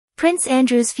Prince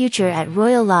Andrew's future at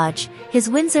Royal Lodge, his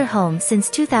Windsor home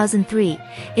since 2003,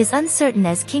 is uncertain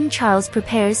as King Charles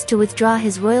prepares to withdraw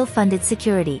his royal-funded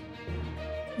security.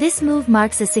 This move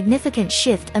marks a significant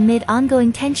shift amid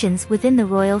ongoing tensions within the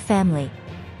royal family.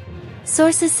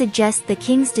 Sources suggest the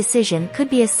king's decision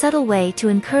could be a subtle way to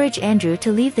encourage Andrew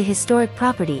to leave the historic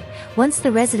property, once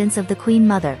the residence of the Queen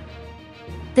Mother.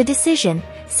 The decision,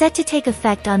 set to take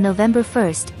effect on November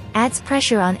 1st, adds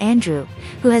pressure on Andrew,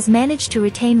 who has managed to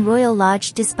retain Royal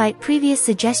Lodge despite previous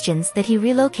suggestions that he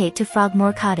relocate to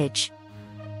Frogmore Cottage.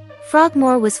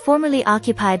 Frogmore was formerly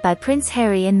occupied by Prince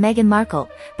Harry and Meghan Markle,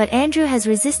 but Andrew has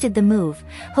resisted the move,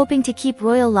 hoping to keep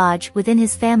Royal Lodge within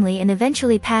his family and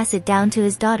eventually pass it down to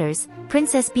his daughters,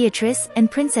 Princess Beatrice and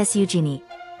Princess Eugenie.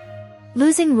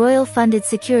 Losing royal-funded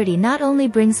security not only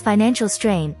brings financial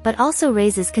strain but also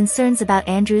raises concerns about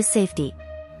Andrew's safety.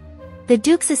 The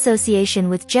Duke's association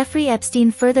with Jeffrey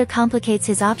Epstein further complicates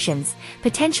his options,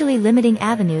 potentially limiting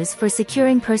avenues for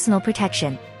securing personal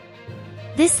protection.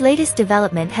 This latest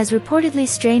development has reportedly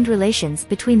strained relations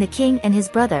between the king and his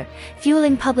brother,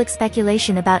 fueling public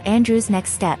speculation about Andrew's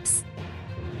next steps.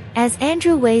 As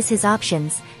Andrew weighs his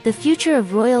options, the future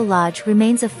of Royal Lodge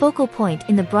remains a focal point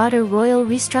in the broader royal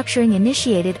restructuring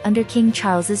initiated under King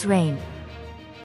Charles's reign.